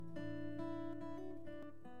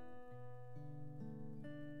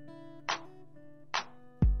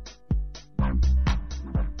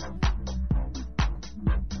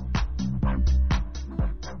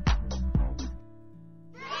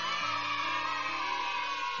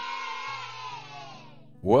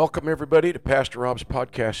Welcome, everybody, to Pastor Rob's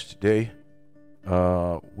podcast today.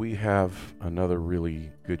 We have another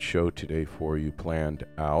really good show today for you planned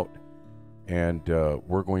out, and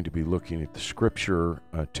we're going to be looking at the scripture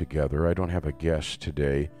together. I don't have a guest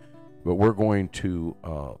today, but we're going to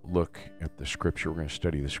look at the scripture. We're going to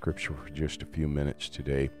study the scripture for just a few minutes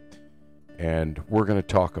today, and we're going to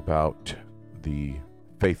talk about the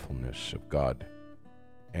faithfulness of God.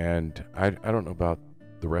 And I don't know about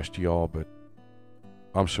the rest of y'all, but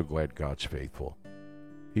I'm so glad God's faithful.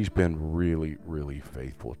 He's been really, really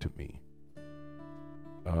faithful to me.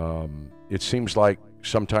 It seems like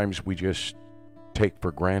sometimes we just take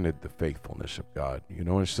for granted the faithfulness of God. You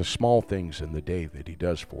know, it's the small things in the day that He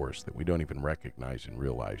does for us that we don't even recognize and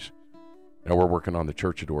realize. Now, we're working on the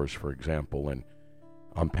churchadors, for example, and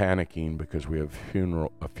I'm panicking because we have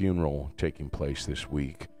a funeral taking place this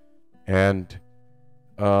week. And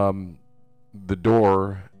the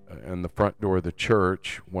door and the front door of the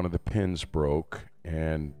church, one of the pins broke,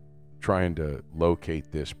 and trying to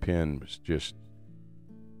locate this pin was just,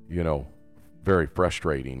 very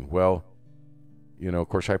frustrating. Well, of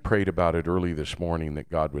course, I prayed about it early this morning that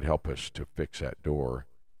God would help us to fix that door.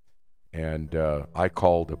 And I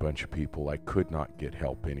called a bunch of people. I could not get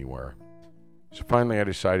help anywhere. So finally I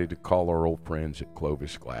decided to call our old friends at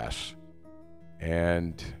Clovis Glass.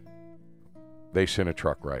 And they sent a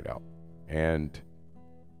truck right out. And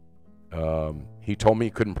he told me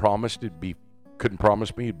he couldn't promise me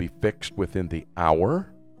it'd be fixed within the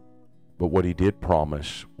hour, but what he did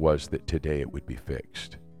promise was that today it would be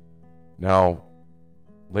fixed. Now,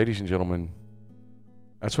 ladies and gentlemen,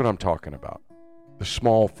 that's what I'm talking about. The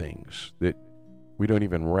small things that we don't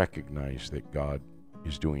even recognize that God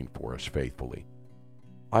is doing for us faithfully.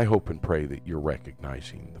 I hope and pray that you're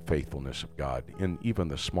recognizing the faithfulness of God in even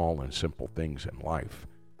the small and simple things in life.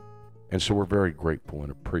 And so we're very grateful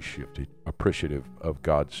and appreciative of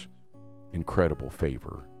God's incredible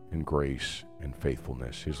favor and grace and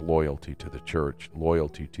faithfulness, His loyalty to the church,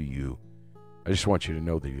 loyalty to you. I just want you to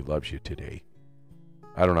know that He loves you today.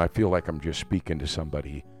 I don't know, I feel like I'm just speaking to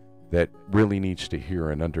somebody that really needs to hear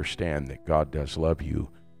and understand that God does love you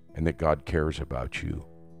and that God cares about you.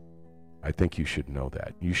 I think you should know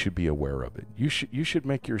that. You should be aware of it. You should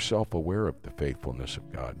make yourself aware of the faithfulness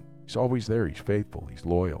of God. He's always there. He's faithful. He's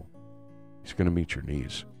loyal. He's going to meet your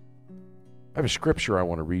needs. I have a scripture I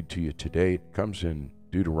want to read to you today. It comes in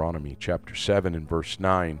Deuteronomy chapter 7 and verse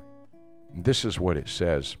 9. And this is what it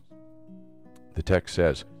says. The text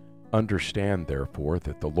says, "Understand, therefore,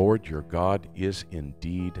 that the Lord your God is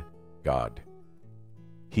indeed God.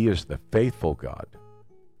 He is the faithful God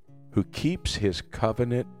who keeps His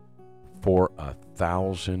covenant for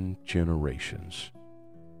 1,000 generations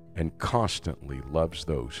and constantly loves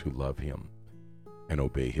those who love Him and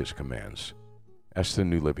obey His commands." That's the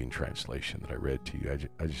New Living Translation that I read to you.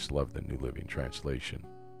 I just love the New Living Translation.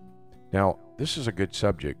 Now, this is a good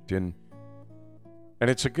subject, and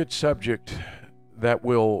it's a good subject that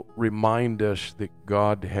will remind us that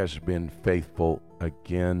God has been faithful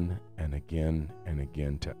again and again and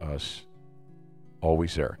again to us.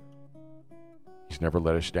 Always there. He's never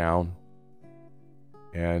let us down.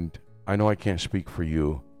 And I know I can't speak for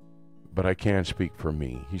you, but I can speak for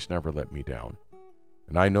me. He's never let me down.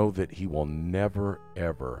 And I know that He will never,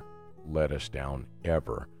 ever let us down,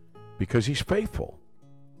 ever, because He's faithful.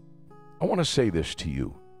 I want to say this to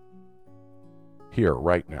you here,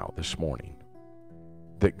 right now, this morning,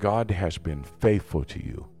 that God has been faithful to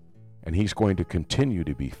you, and He's going to continue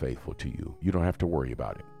to be faithful to you. You don't have to worry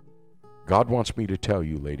about it. God wants me to tell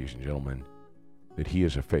you, ladies and gentlemen, that He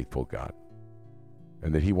is a faithful God,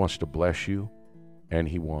 and that He wants to bless you, and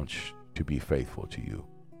He wants to be faithful to you.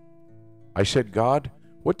 I said, God,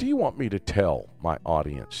 what do you want me to tell my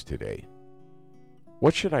audience today?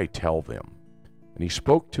 What should I tell them? And He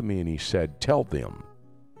spoke to me and He said, tell them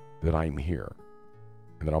that I'm here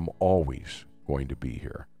and that I'm always going to be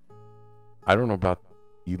here. I don't know about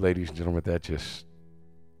you, ladies and gentlemen,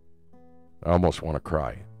 I almost want to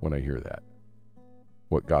cry when I hear that,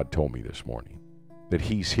 what God told me this morning, that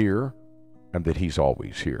He's here and that He's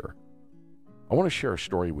always here. I want to share a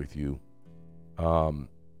story with you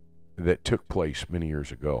that took place many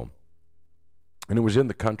years ago. And it was in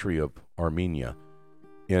the country of Armenia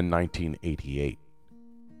in 1988.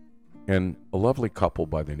 And a lovely couple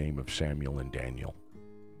by the name of Samuel and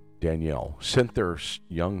Danielle sent their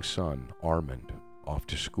young son, Armand, off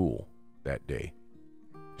to school that day.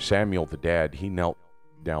 Samuel, the dad, he knelt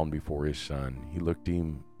down before his son. He looked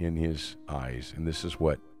him in his eyes, and this is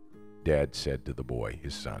what Dad said to the boy,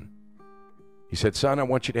 his son. He said, "Son, I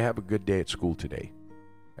want you to have a good day at school today.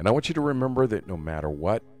 And I want you to remember that no matter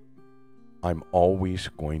what, I'm always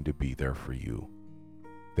going to be there for you.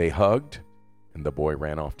 They hugged, and the boy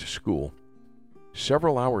ran off to school.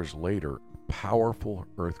 Several hours later, a powerful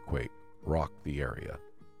earthquake rocked the area.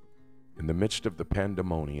 In the midst of the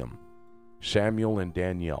pandemonium, Samuel and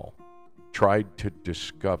Danielle tried to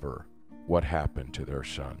discover what happened to their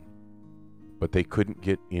son, but they couldn't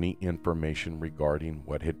get any information regarding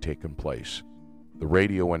what had taken place. The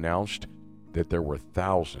radio announced that there were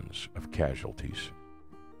thousands of casualties.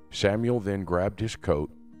 Samuel then grabbed his coat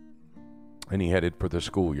and he headed for the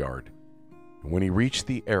schoolyard. When he reached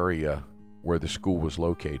the area where the school was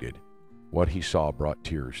located, what he saw brought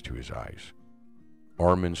tears to his eyes.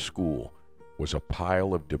 Armin's school was a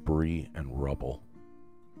pile of debris and rubble.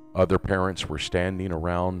 Other parents were standing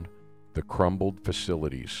around the crumbled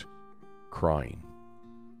facilities, crying.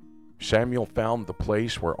 Samuel found the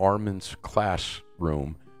place where Armin's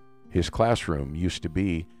classroom used to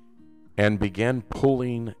be, and began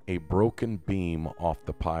pulling a broken beam off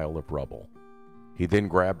the pile of rubble. He then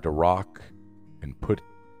grabbed a rock and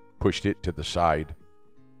pushed it to the side,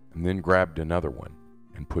 and then grabbed another one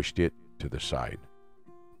and pushed it to the side.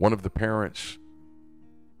 One of the parents,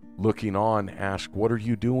 looking on, asked, "What are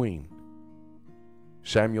you doing?"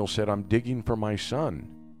 Samuel said, "I'm digging for my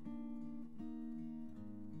son."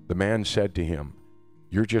 The man said to him,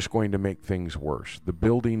 "You're just going to make things worse. The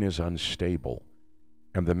building is unstable."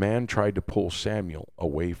 And the man tried to pull Samuel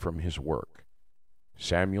away from his work.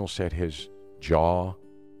 Samuel set his jaw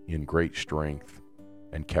in great strength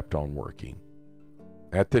and kept on working.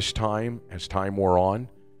 At this time, as time wore on,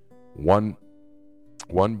 one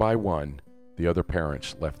by one, the other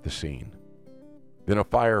parents left the scene. Then a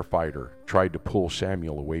firefighter tried to pull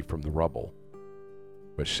Samuel away from the rubble.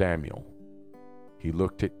 But Samuel, he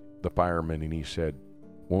looked at the fireman and he said,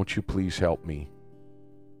 "Won't you please help me?"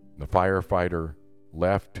 The firefighter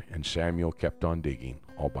left and Samuel kept on digging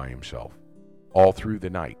all by himself. All through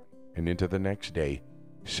the night and into the next day,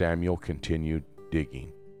 Samuel continued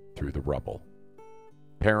digging through the rubble.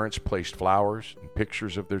 Parents placed flowers and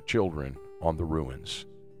pictures of their children on the ruins.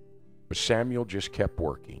 But Samuel just kept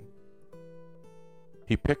working.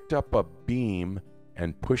 He picked up a beam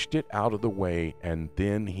and pushed it out of the way, and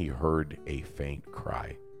then he heard a faint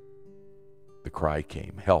cry. The cry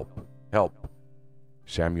came, "Help, help."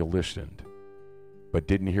 Samuel listened, but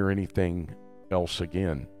didn't hear anything else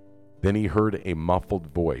again. Then he heard a muffled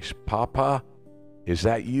voice, "Papa, is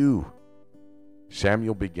that you?"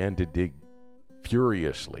 Samuel began to dig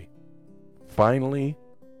furiously. Finally,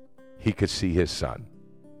 he could see his son.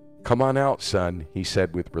 "Come on out, son," he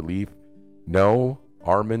said with relief. "No,"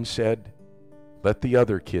 Armin said, "let the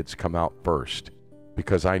other kids come out first,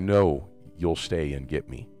 because I know you'll stay and get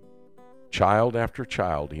me." Child after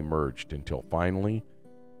child emerged until finally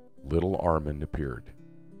little Armin appeared.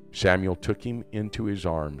 Samuel took him into his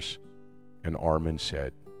arms, and Armin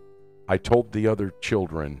said, "I told the other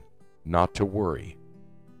children not to worry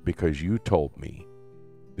because you told me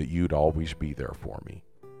that you'd always be there for me."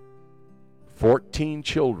 14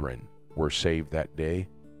 children were saved that day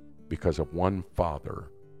because of one father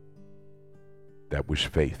that was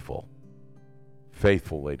faithful.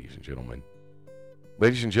 Faithful, ladies and gentlemen.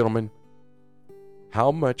 Ladies and gentlemen,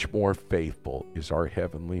 how much more faithful is our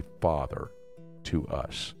Heavenly Father to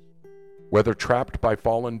us? Whether trapped by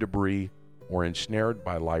fallen debris or ensnared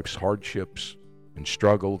by life's hardships and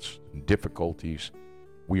struggles and difficulties,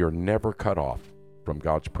 we are never cut off from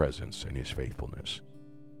God's presence and His faithfulness.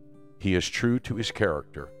 He is true to His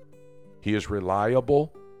character. He is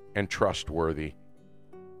reliable and trustworthy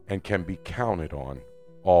and can be counted on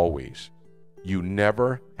always. You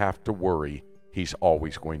never have to worry. He's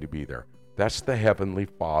always going to be there. That's the Heavenly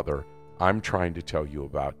Father I'm trying to tell you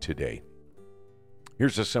about today.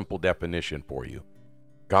 Here's a simple definition for you.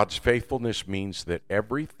 God's faithfulness means that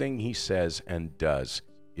everything He says and does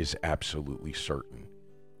is absolutely certain.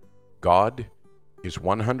 God is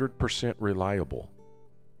 100% reliable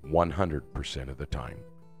 100% of the time.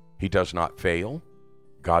 He does not fail.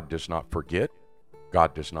 God does not forget.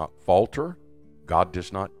 God does not falter. God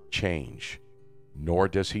does not change, nor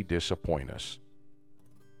does He disappoint us.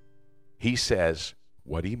 He says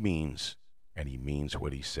what He means, and He means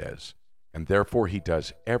what He says. And therefore He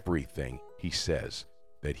does everything He says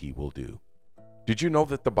that He will do. Did you know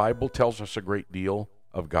that the Bible tells us a great deal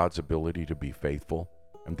of God's ability to be faithful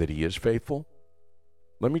and that He is faithful?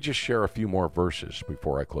 Let me just share a few more verses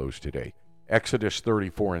before I close today. Exodus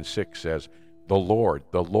 34:6 says, the Lord,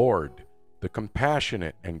 the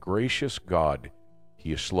compassionate and gracious God,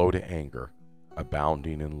 He is slow to anger,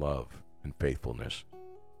 abounding in love and faithfulness.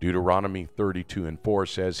 Deuteronomy 32:4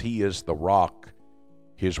 says, He is the rock,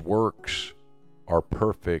 His works are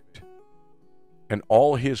perfect, and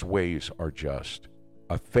all His ways are just,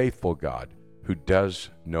 a faithful God who who does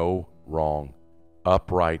no wrong.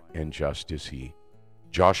 Upright and just is he.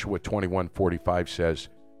 Joshua 21:45 says,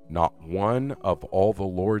 not one of all the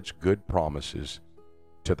Lord's good promises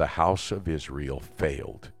to the house of Israel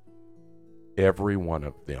failed. Every one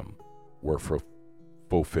of them were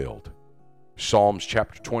fulfilled. Psalms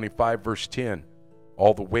chapter 25 verse 10,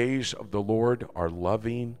 all the ways of the Lord are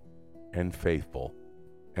loving and faithful.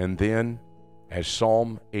 And then, as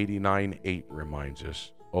Psalm 89:8 reminds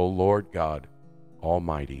us, O Lord God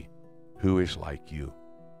Almighty, who is like you?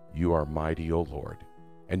 You are mighty, O Lord,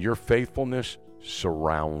 and your faithfulness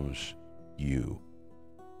surrounds you.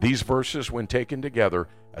 These verses, when taken together,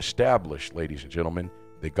 establish, ladies and gentlemen,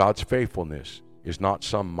 that God's faithfulness is not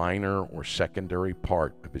some minor or secondary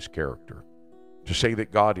part of his character. To say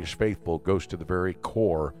that God is faithful goes to the very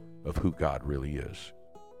core of who God really is.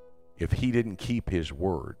 If he didn't keep his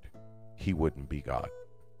word, he wouldn't be God.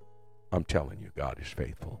 I'm telling you, God is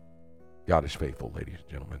faithful. God is faithful, ladies and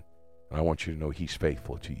gentlemen. And I want you to know he's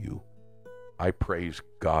faithful to you. I praise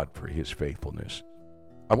God for his faithfulness.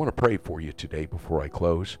 I want to pray for you today before I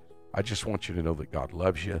close. I just want you to know that God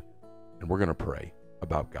loves you, and we're going to pray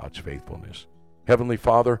about God's faithfulness. Heavenly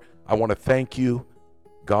Father, I want to thank you,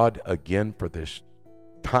 God, again for this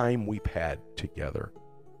time we've had together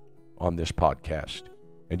on this podcast.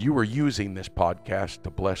 And you are using this podcast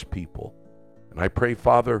to bless people. And I pray,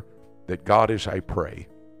 Father, that God, as I pray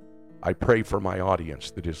for my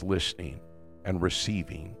audience that is listening and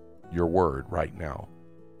receiving your word right now.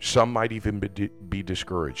 Some might even be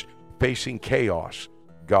discouraged, facing chaos,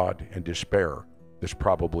 God, and despair that's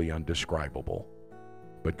probably undescribable.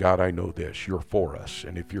 But God, I know this, you're for us,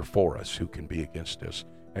 and if you're for us, who can be against us?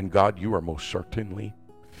 And God, you are most certainly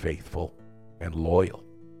faithful and loyal.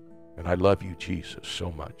 And I love you, Jesus,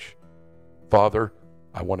 so much. Father,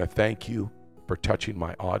 I want to thank you for touching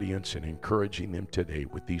my audience and encouraging them today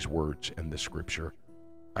with these words and the scripture.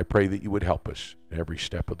 I pray that you would help us every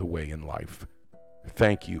step of the way in life.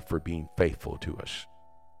 Thank you for being faithful to us.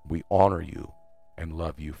 We honor you and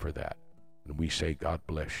love you for that. And we say, God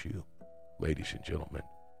bless you, ladies and gentlemen.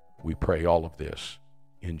 We pray all of this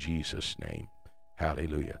in Jesus' name.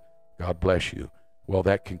 Hallelujah. God bless you. Well,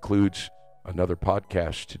 that concludes another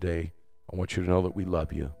podcast today. I want you to know that we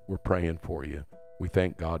love you. We're praying for you. We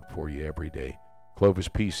thank God for you every day. Clovis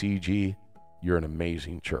PCG, you're an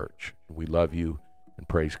amazing church. We love you and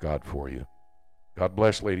praise God for you. God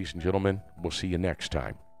bless, ladies and gentlemen. We'll see you next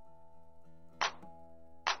time.